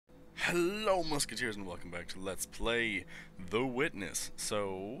Hello, Musketeers, and welcome back to Let's Play The Witness.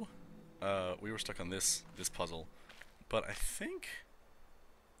 So, we were stuck on this puzzle, but I think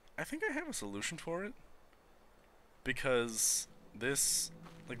I have a solution for it, because this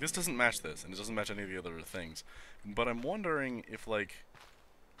doesn't match this, and it doesn't match any of the other things. But I'm wondering if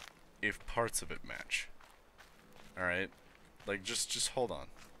parts of it match. All right, just hold on.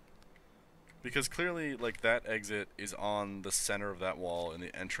 Because clearly, that exit is on the center of that wall, and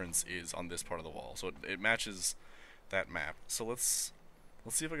the entrance is on this part of the wall. So it matches that map. So let's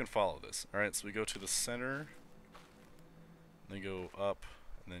see if I can follow this. All right, so we go to the center, then go up,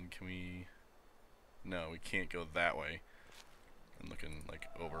 and then can we? No, we can't go that way. I'm looking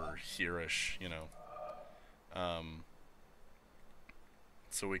over here-ish, you know.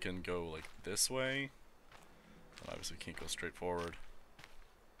 So we can go this way. Obviously, we can't go straight forward.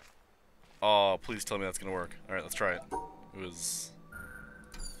 Oh, please tell me that's gonna work. Alright, let's try it. It was...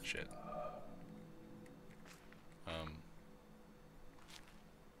 shit.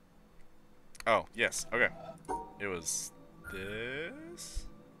 Oh, yes, okay. It was... this?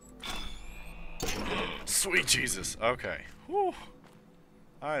 Sweet Jesus! Okay. Whew.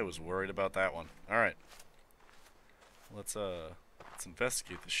 I was worried about that one. Alright. Let's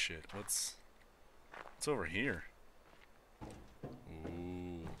investigate this shit. What's over here?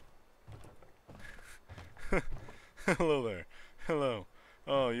 Ooh. Hello there. Hello.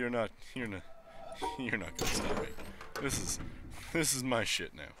 Oh, you're not gonna stop me. This is my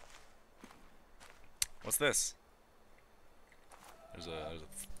shit now. What's this?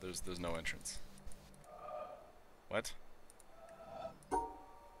 There's no entrance. What?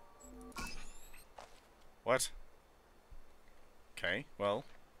 What? Okay, well.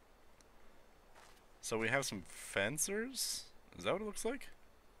 So we have some fencers? Is that what it looks like?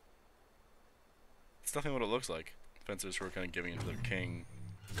 It's definitely what it looks like. Fencers who are kind of giving it to their king.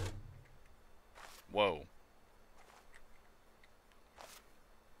 Whoa.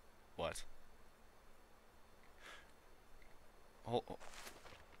 What?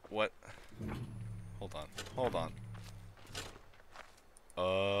 What? Hold on. Hold on.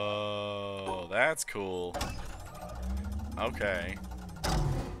 Oh, that's cool. Okay.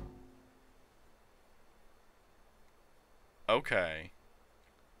 Okay.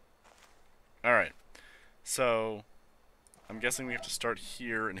 Alright. So, I'm guessing we have to start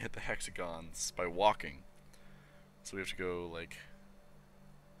here and hit the hexagons by walking. So we have to go like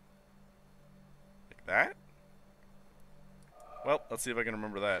that? Well, let's see if I can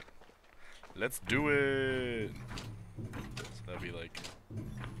remember that. Let's do it! So that'd be like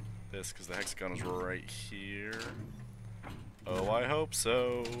this, because the hexagon is right here. Oh, I hope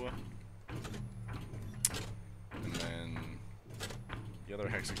so. And then the other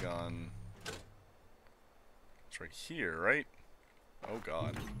hexagon... it's right here, right? Oh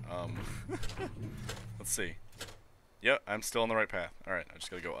god. Let's see. Yep, I'm still on the right path. Alright, I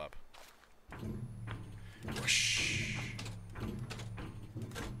just gotta go up. Whoosh.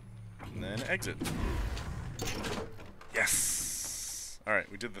 And then exit. Yes!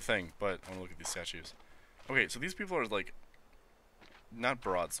 Alright, we did the thing, but I wanna look at these statues. Okay, so these people are not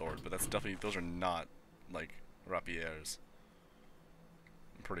broadsword, but that's definitely, those are not rapiers.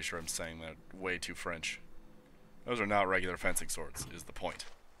 I'm pretty sure I'm saying that way too French. Those are not regular fencing swords, is the point.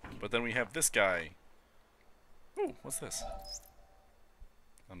 But then we have this guy. Ooh, what's this?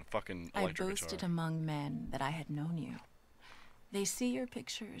 On a fucking electric I boasted guitar. among men that I had known you. They see your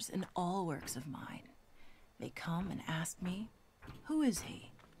pictures in all works of mine. They come and ask me, who is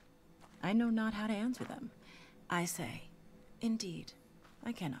he? I know not how to answer them. I say, indeed,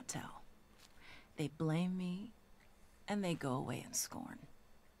 I cannot tell. They blame me, and they go away in scorn.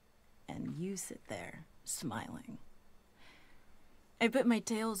 And you sit there, smiling. I put my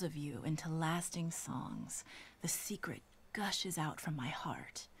tales of you into lasting songs. The secret gushes out from my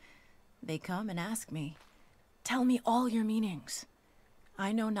heart. They come and ask me, tell me all your meanings.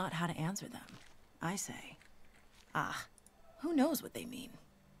 I know not how to answer them. I say, ah, who knows what they mean?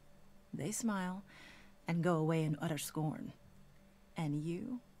 They smile and go away in utter scorn. And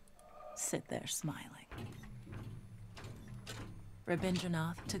you sit there smiling.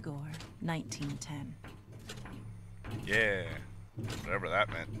 Rabindranath Tagore, 1910. Yeah, whatever that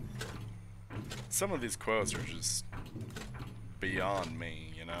meant. Some of these quotes are just beyond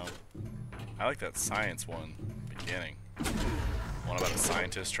me, you know? I like that science one, beginning. One about a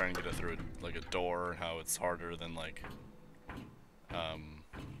scientist trying to get it through a door, and how it's harder than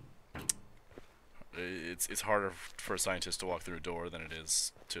it's harder for a scientist to walk through a door than it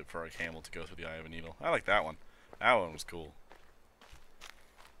is for a camel to go through the eye of a needle. I like that one. That one was cool.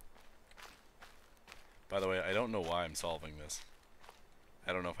 By the way, I don't know why I'm solving this.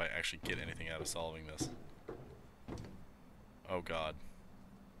 I don't know if I actually get anything out of solving this. Oh god.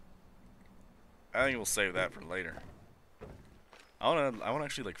 I think we'll save that for later. I wanna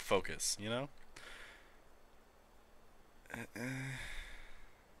actually like focus, you know?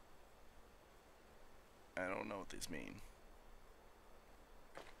 I don't know what these mean.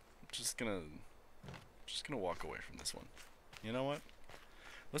 I'm just gonna walk away from this one. You know what?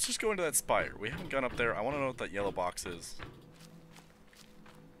 Let's just go into that spire. We haven't gone up there. I want to know what that yellow box is.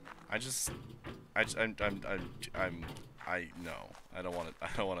 I no. I don't want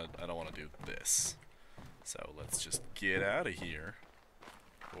to do this. So let's just get out of here.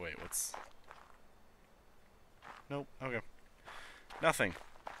 Wait, what's? Nope. Okay. Nothing.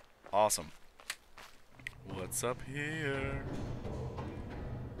 Awesome. What's up here?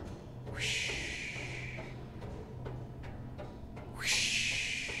 Whoosh.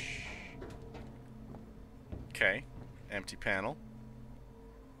 Whoosh. Okay. Empty panel.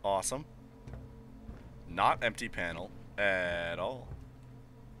 Awesome. Not empty panel at all.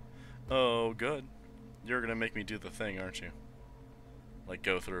 Oh, good. You're gonna make me do the thing, aren't you? Like,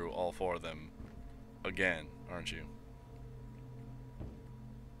 go through all 4 of them again, aren't you?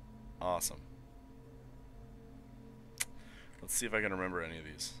 Awesome. Let's see if I can remember any of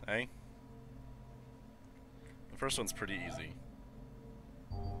these, eh? The first one's pretty easy.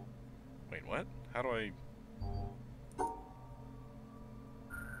 Wait, what? How do I...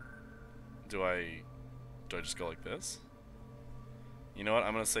 Do I just go like this? You know what?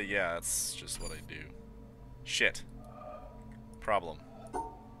 I'm gonna say yeah, that's just what I do. Shit. Problem.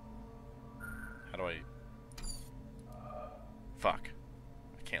 How do I... Fuck.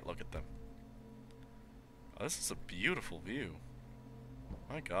 I can't look at them. Oh, this is a beautiful view.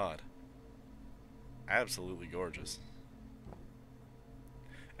 My god. Absolutely gorgeous.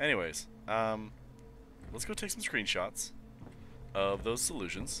 Anyways, let's go take some screenshots of those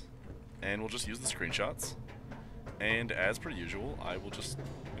solutions. And we'll just use the screenshots. And as per usual, I will just,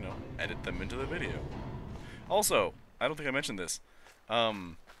 you know, edit them into the video. Also, I don't think I mentioned this. I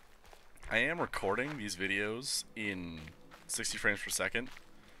am recording these videos in 60 frames per second,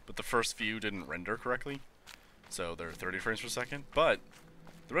 but the first few didn't render correctly. So they're 30 frames per second, but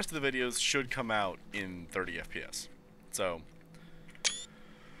the rest of the videos should come out in 30 FPS. So,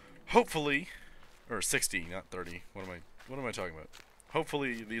 hopefully, or 60, not 30. What am I talking about?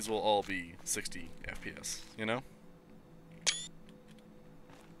 Hopefully these will all be 60 FPS, you know?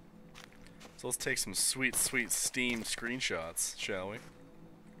 So let's take some sweet, sweet Steam screenshots, shall we?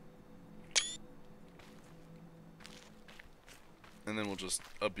 And then we'll just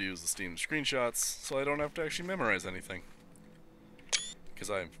abuse the Steam screenshots so I don't have to actually memorize anything. Because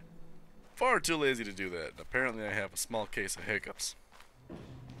I'm far too lazy to do that. Apparently I have a small case of hiccups.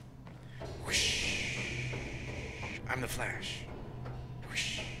 Whoosh. I'm the Flash.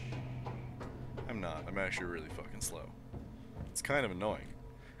 Whoosh. I'm not. I'm actually really fucking slow. It's kind of annoying.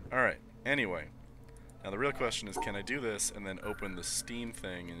 Alright, anyway. Now the real question is, can I do this and then open the Steam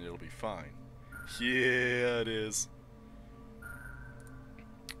thing and it'll be fine? Yeah, it is.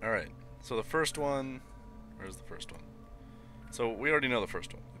 Alright, so the first one... Where's the first one? So we already know the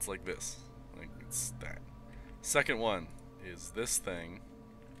first one. It's like this. Like, it's that. Second one is this thing.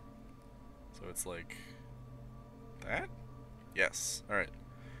 So it's like... that? Yes. Alright.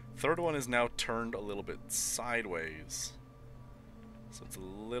 Third one is now turned a little bit sideways. So it's a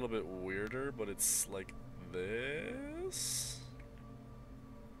little bit weirder, but it's like this?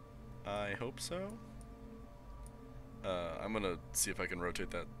 I hope so. I'm gonna see if I can rotate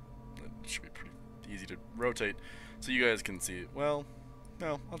that. It should be pretty easy to rotate, so you guys can see it. Well,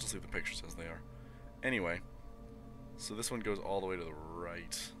 no, I'll just leave the pictures as they are. Anyway, so this one goes all the way to the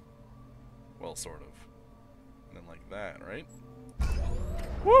right. Well, sort of. And then like that, right?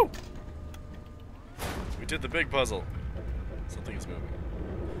 Woo! We did the big puzzle. Something is moving.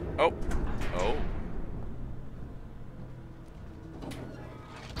 Oh! Oh!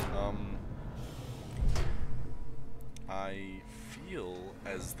 I feel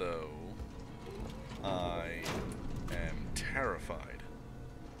as though I am terrified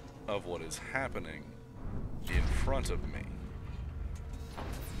of what is happening in front of me.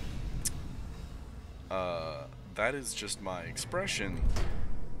 That is just my expression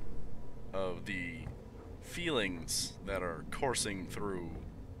of the feelings that are coursing through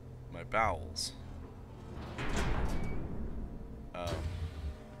my bowels.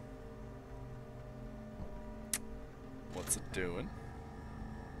 What's it doing?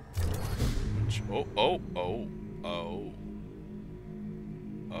 Oh, oh, oh, oh.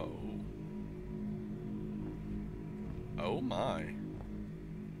 Oh. Oh my.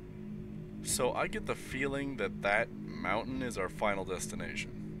 So I get the feeling that that mountain is our final destination.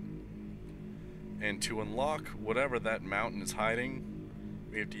 And to unlock whatever that mountain is hiding,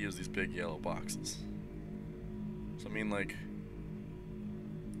 we have to use these big yellow boxes. So I mean, like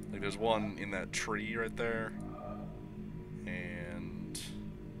there's one in that tree right there, and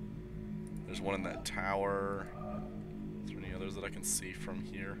there's one in that tower. Is there any others that I can see from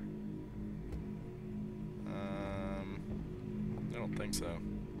here? I don't think so.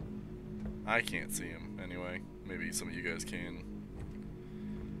 I can't see them anyway. Maybe some of you guys can,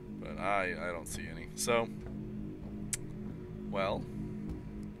 but I don't see any. So, well,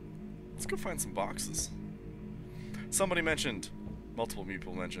 let's go find some boxes. Somebody mentioned, multiple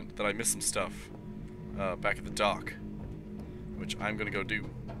people mentioned, that I missed some stuff back at the dock, which I'm gonna go do.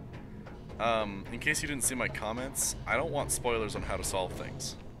 In case you didn't see my comments, I don't want spoilers on how to solve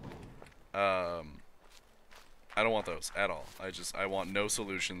things. I don't want those at all. I want no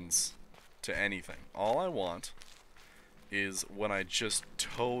solutions to anything. All I want is when I just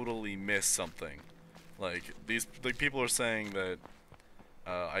totally miss something. Like people are saying that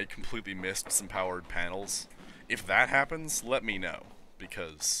I completely missed some powered panels. If that happens, let me know,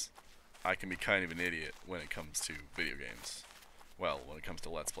 because I can be kind of an idiot when it comes to video games. Well, when it comes to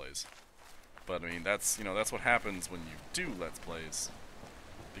Let's Plays. But I mean, that's what happens when you do Let's Plays,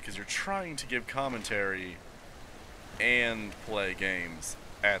 because you're trying to give commentary and play games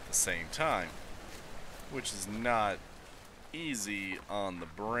at the same time, which is not easy on the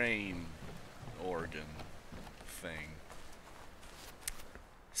brain organ thing.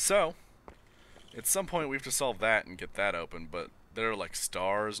 So, at some point we have to solve that and get that open, but there are like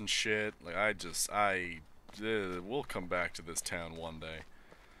stars and shit. Like we'll come back to this town one day.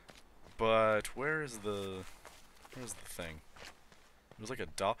 But where's the thing? There's like a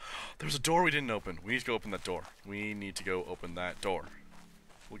door. There's a door we didn't open. We need to go open that door. We need to go open that door.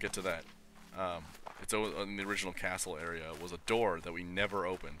 We'll get to that. It's in the original castle area was a door that we never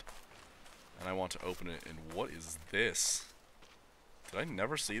opened, and I want to open it. And what is this? Did I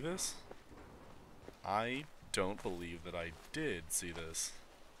never see this? I don't believe that I did see this.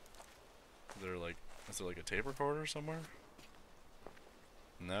 Is there like a tape recorder somewhere?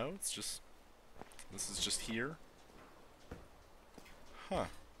 No, it's just, this is just here. Huh.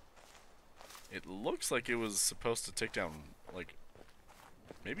 It looks like it was supposed to take down, like,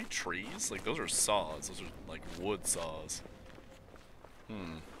 maybe trees? Like, those are saws. Those are, like, wood saws.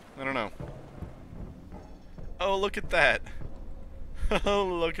 I don't know. Oh, look at that. Oh,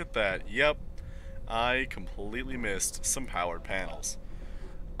 look at that. Yep. I completely missed some powered panels.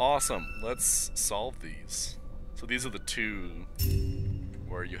 Awesome. Let's solve these. So these are the two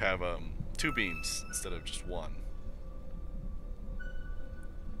where you have, two beams instead of just one.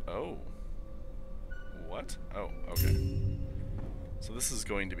 Oh. What? Oh, okay. So this is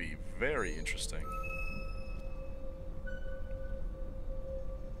going to be very interesting.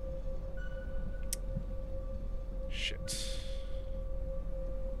 Shit.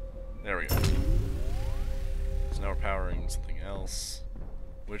 There we go. So now we're powering something else,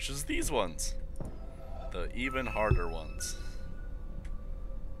 which is these ones. The even harder ones.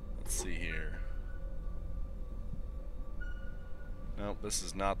 Let's see here. Nope, this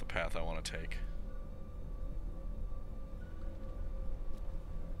is not the path I want to take.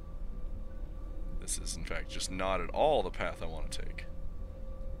 This is, in fact, just not at all the path I want to take.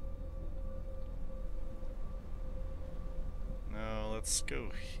 No, let's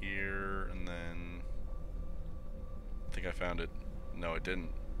go here, and then... I think I found it. No, I didn't.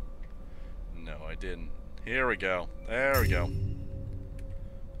 No, I didn't. Here we go. There we go.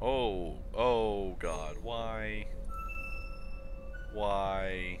 Oh God, why?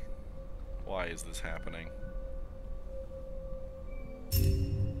 Why is this happening?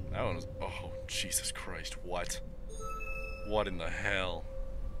 That one was, oh, Jesus Christ, what? What in the hell?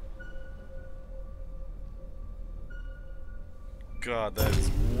 God, that is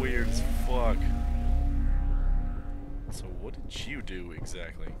weird as fuck. So what did you do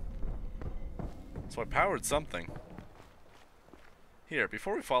exactly? So I powered something. Here,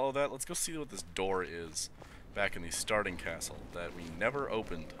 before we follow that, let's go see what this door is back in the starting castle that we never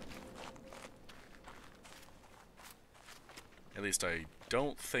opened. At least I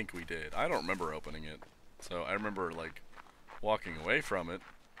don't think we did. I don't remember opening it. So I remember, like, walking away from it.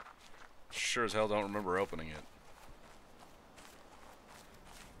 Sure as hell don't remember opening it.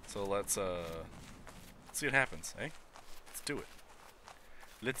 So let's see what happens, eh? Let's do it.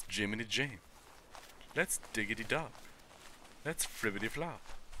 Let's Jiminy Jam. Let's diggity dog. Let's fribbity flop.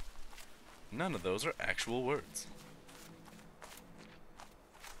 None of those are actual words.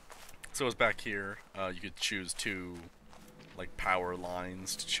 So it's back here. You could choose two like power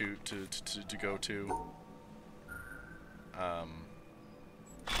lines to shoot to go to.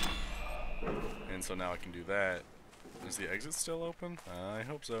 And so now I can do that. Is the exit still open? I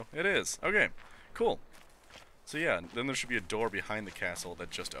hope so. It is. Okay, cool. So yeah, then there should be a door behind the castle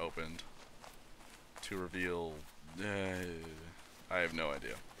that just opened to reveal... I have no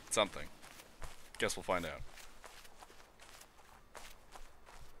idea. Something. Guess we'll find out.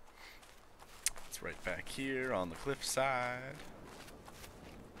 It's right back here on the cliff side.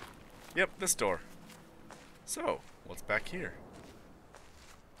 Yep, this door. So, what's back here?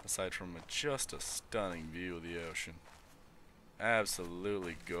 Aside from just a stunning view of the ocean.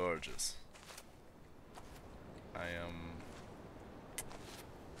 Absolutely gorgeous. I am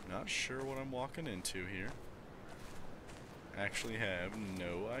not sure what I'm walking into here. Actually have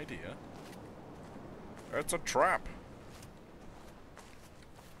no idea. It's a trap.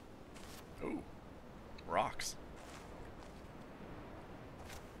 Ooh, rocks.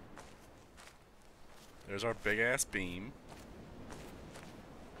 There's our big ass beam.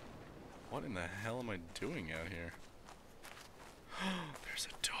 What in the hell am I doing out here? There's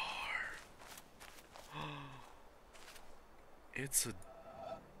a door. It's a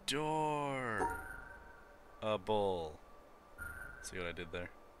door. A bull. See what I did there?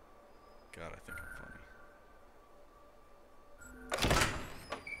 God, I think I'm funny.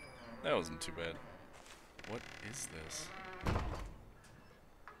 That wasn't too bad. What is this?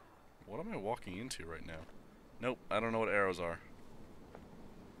 What am I walking into right now? Nope, I don't know what arrows are.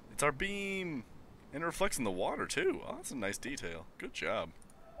 It's our beam! And it reflects in the water, too. Oh, that's a nice detail. Good job.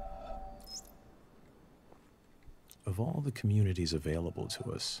 Of all the communities available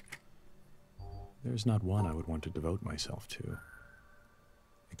to us, there's not one I would want to devote myself to,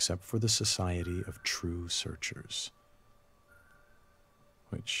 except for the Society of True Searchers,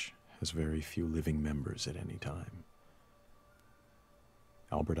 which has very few living members at any time.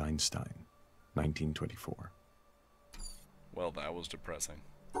 Albert Einstein, 1924. Well, that was depressing.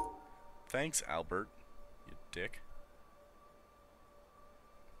 Thanks, Albert, you dick.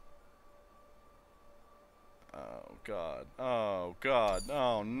 Oh, God. Oh, God.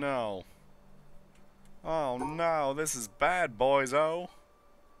 Oh, no. Oh, no. This is bad, boys-o.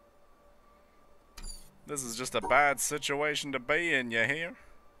 This is just a bad situation to be in, you hear?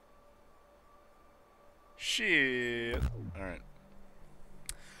 Shit. Alright.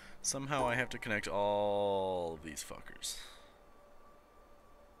 Somehow I have to connect all of these fuckers.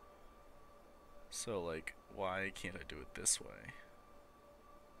 So, like, why can't I do it this way?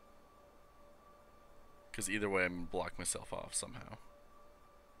 Because either way, I'm going to block myself off somehow.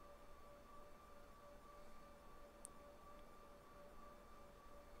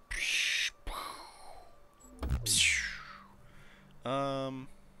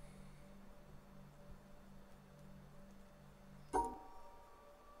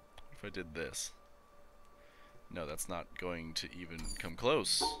 If I did this. No, that's not going to even come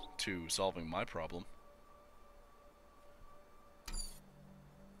close to solving my problem.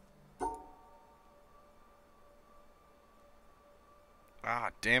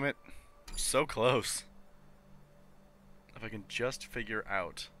 Ah, damn it. So close. If I can just figure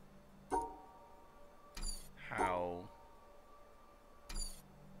out how...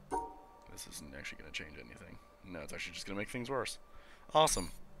 This isn't actually going to change anything. No, it's actually just going to make things worse.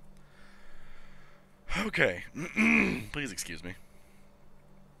 Awesome. Okay. Please excuse me.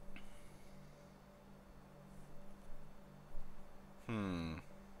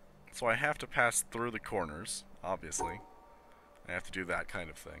 So I have to pass through the corners, obviously. I have to do that kind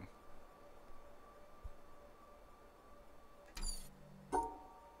of thing.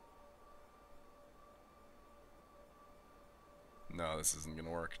 No, this isn't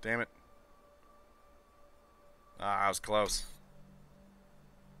gonna work. Damn it. Ah, I was close.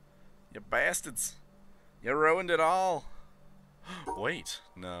 You bastards. You ruined it all. Wait.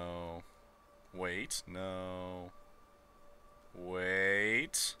 No. Wait. No.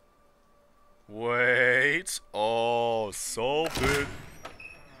 Wait. Wait. Oh, solved it.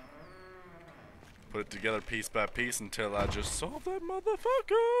 Put it together piece by piece until I just solved that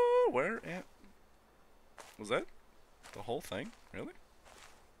motherfucker. Where at? Was that the whole thing? Really?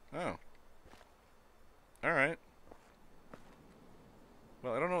 Oh. Alright.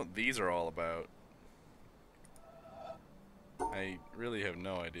 Well, I don't know what these are all about. I really have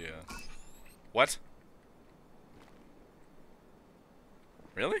no idea. What?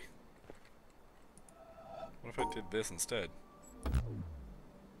 Really? What if I did this instead?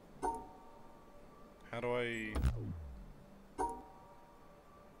 How do I...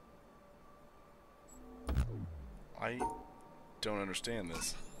 I don't understand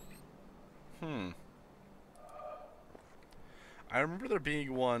this. I remember there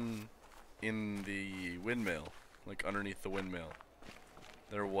being one in the windmill, like underneath the windmill.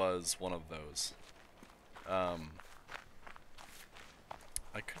 There was one of those. I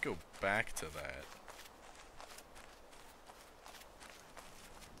could go back to that.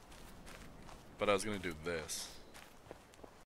 But I was gonna do this.